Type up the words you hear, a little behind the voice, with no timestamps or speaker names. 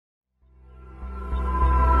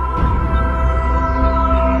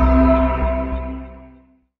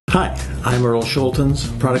Hi, I'm Earl Schultens,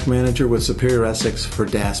 Product Manager with Superior Essex for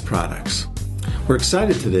DAS products. We're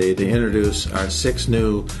excited today to introduce our 6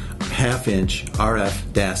 new half-inch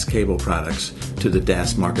RF DAS cable products to the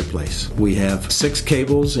DAS marketplace. We have 6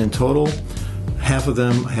 cables in total. Half of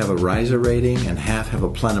them have a riser rating and half have a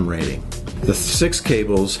plenum rating. The 6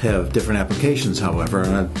 cables have different applications, however,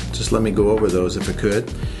 and just let me go over those if I could.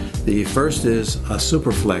 The first is a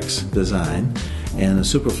Superflex design, and the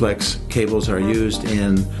Superflex cables are used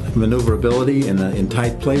in maneuverability in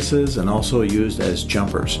tight places and also used as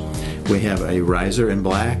jumpers. We have a riser in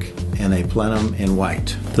black and a plenum in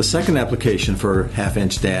white. The second application for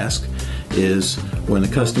half-inch DAS is when the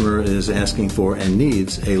customer is asking for and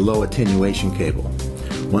needs a low attenuation cable.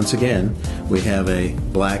 Once again, we have a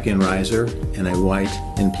black in riser and a white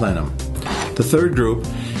in plenum. The third group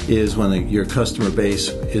is when your customer base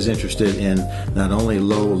is interested in not only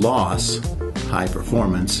low loss, high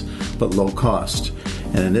performance, but low cost.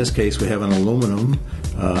 And in this case, we have an aluminum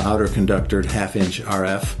outer conductor half-inch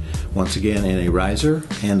RF, once again in a riser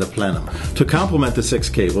and a plenum. To complement the 6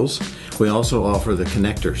 cables, we also offer the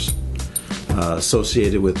connectors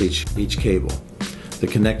associated with each cable. The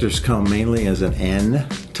connectors come mainly as an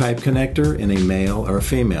N-type connector in a male or a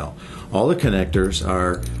female. All the connectors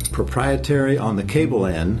are proprietary on the cable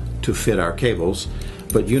end to fit our cables,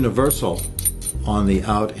 but universal on the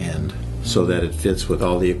out end so that it fits with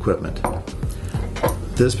all the equipment.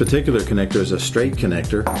 This particular connector is a straight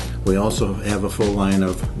connector. We also have a full line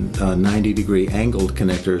of 90-degree angled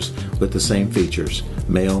connectors with the same features,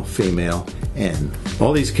 male, female, N.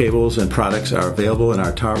 All these cables and products are available in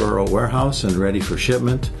our Tarboro warehouse and ready for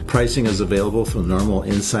shipment. Pricing is available through normal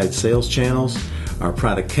inside sales channels, our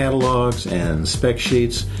product catalogs and spec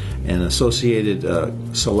sheets, and associated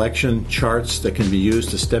selection charts that can be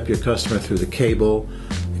used to step your customer through the cable,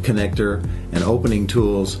 connector, and opening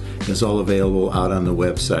tools is all available out on the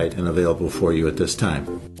website and available for you at this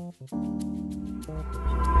time.